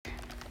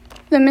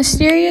The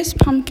Mysterious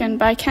Pumpkin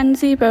by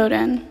Kenzie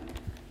Bowden.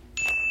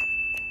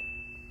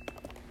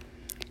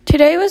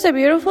 Today was a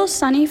beautiful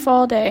sunny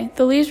fall day.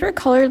 The leaves were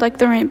colored like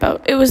the rainbow.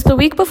 It was the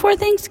week before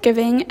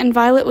Thanksgiving, and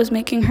Violet was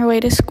making her way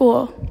to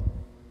school.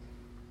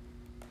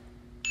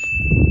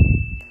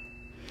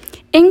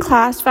 In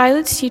class,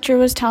 Violet's teacher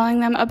was telling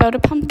them about a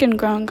pumpkin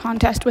growing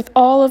contest with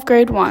all of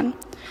grade 1.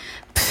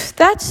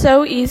 "That's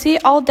so easy,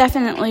 I'll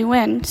definitely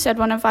win," said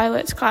one of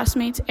Violet's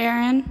classmates,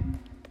 Erin.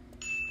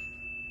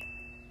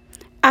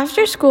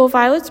 After school,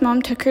 Violet's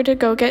mom took her to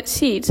go get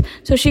seeds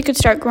so she could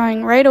start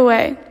growing right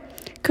away.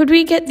 "Could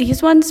we get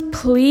these ones,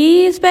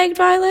 please?" begged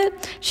Violet.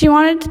 She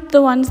wanted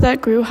the ones that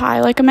grew high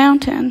like a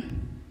mountain.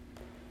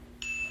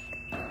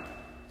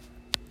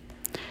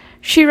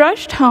 She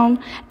rushed home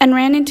and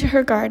ran into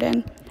her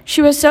garden.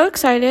 She was so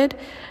excited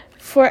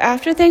for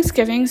after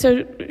Thanksgiving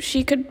so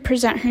she could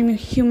present her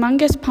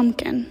humongous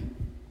pumpkin.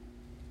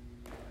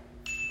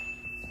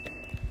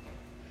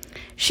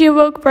 She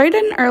awoke bright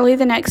and early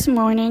the next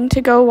morning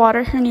to go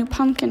water her new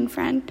pumpkin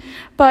friend.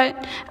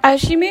 But as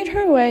she made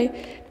her way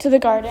to the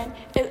garden,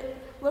 it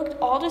looked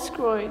all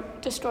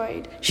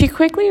destroyed. She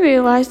quickly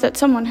realized that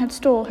someone had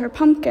stole her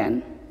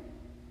pumpkin.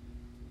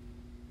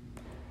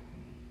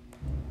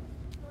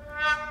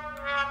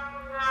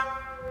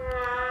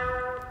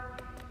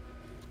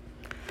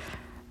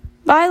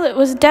 Violet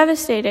was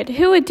devastated.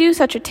 Who would do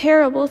such a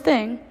terrible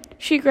thing?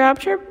 She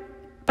grabbed her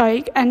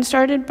bike and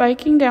started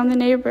biking down the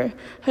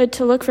neighborhood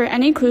to look for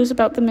any clues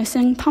about the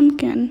missing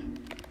pumpkin.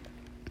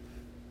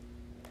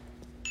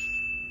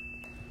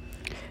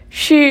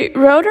 She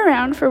rode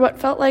around for what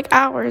felt like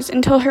hours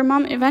until her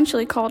mom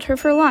eventually called her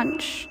for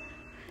lunch.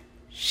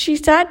 She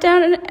sat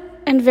down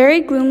and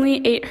very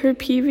gloomily ate her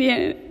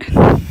PB&J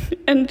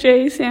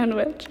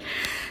sandwich,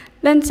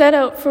 then set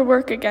out for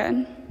work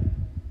again.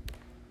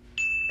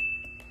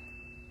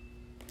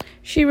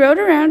 She rode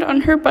around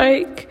on her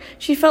bike.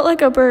 She felt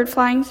like a bird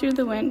flying through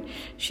the wind.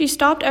 She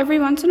stopped every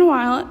once in a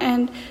while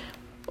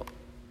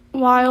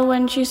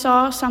when she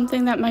saw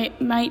something that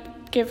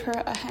might give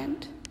her a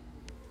hint.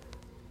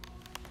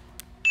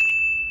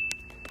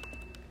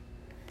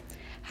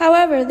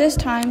 However, this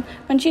time,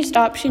 when she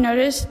stopped, she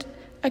noticed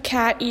a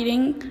cat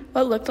eating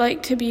what looked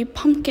like to be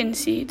pumpkin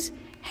seeds.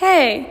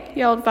 "Hey!"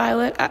 yelled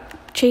Violet,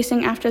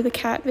 chasing after the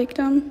cat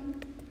victim.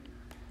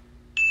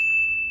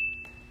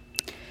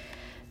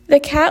 The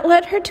cat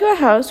led her to a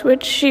house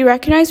which she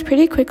recognized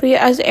pretty quickly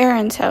as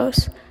Erin's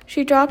house.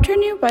 She dropped her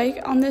new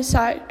bike on the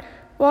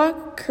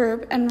sidewalk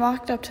curb and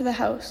walked up to the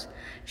house.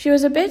 She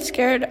was a bit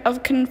scared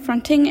of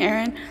confronting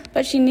Erin,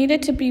 but she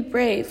needed to be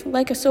brave,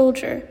 like a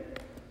soldier.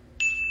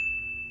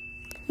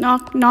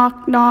 Knock,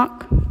 knock,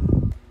 knock.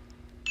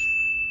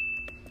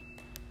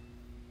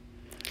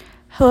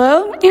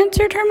 "Hello?"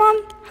 answered her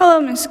mom.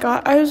 "Hello, Miss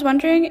Scott. I was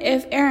wondering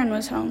if Erin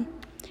was home."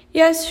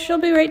 "Yes, she'll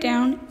be right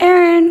down."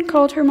 "Erin,"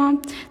 called her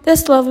mom,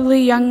 "this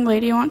lovely young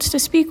lady wants to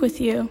speak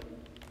with you."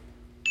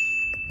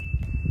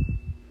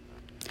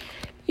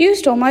 "You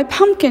stole my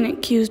pumpkin,"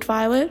 accused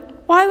Violet.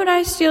 "Why would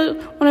I steal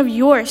one of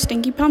your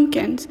stinky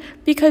pumpkins?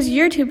 Because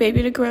you're too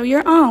baby to grow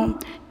your own."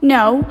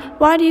 "No,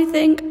 why do you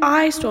think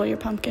I stole your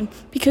pumpkin?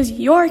 Because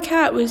your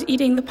cat was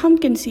eating the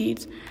pumpkin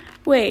seeds."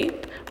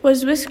 "Wait,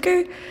 was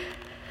Whisker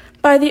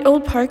by the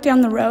old park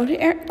down the road?"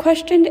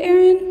 questioned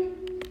Erin.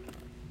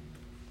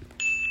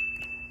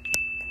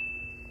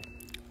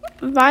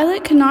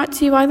 Violet could not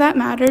see why that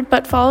mattered,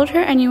 but followed her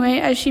anyway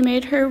as she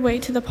made her way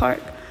to the park.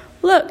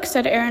 "Look,"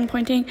 said Erin,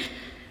 pointing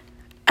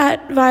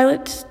at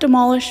Violet's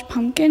demolished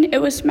pumpkin.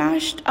 It was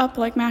smashed up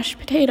like mashed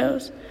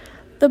potatoes.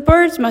 "The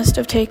birds must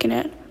have taken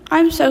it."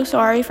 "I'm so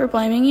sorry for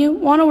blaming you.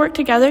 Want to work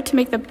together to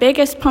make the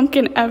biggest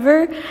pumpkin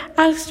ever?"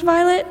 asked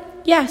Violet.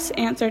 "Yes,"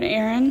 answered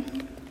Erin.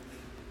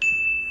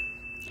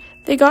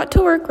 They got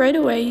to work right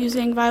away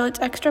using Violet's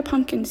extra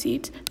pumpkin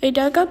seeds. They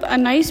dug up a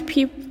nice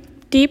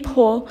deep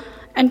hole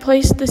and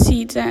placed the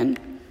seeds in.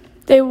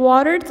 They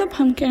watered the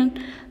pumpkin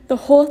the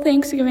whole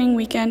Thanksgiving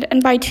weekend,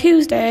 and by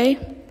Tuesday,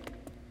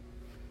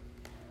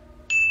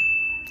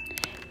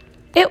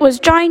 it was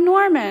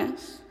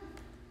ginormous.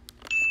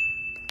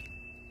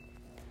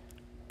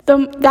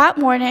 That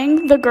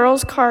morning, the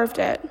girls carved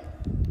it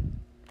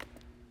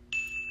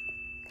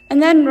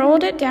and then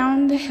rolled it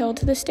down the hill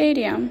to the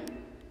stadium.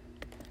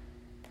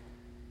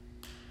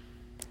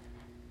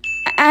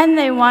 And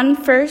they won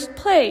first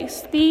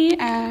place. The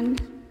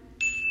end.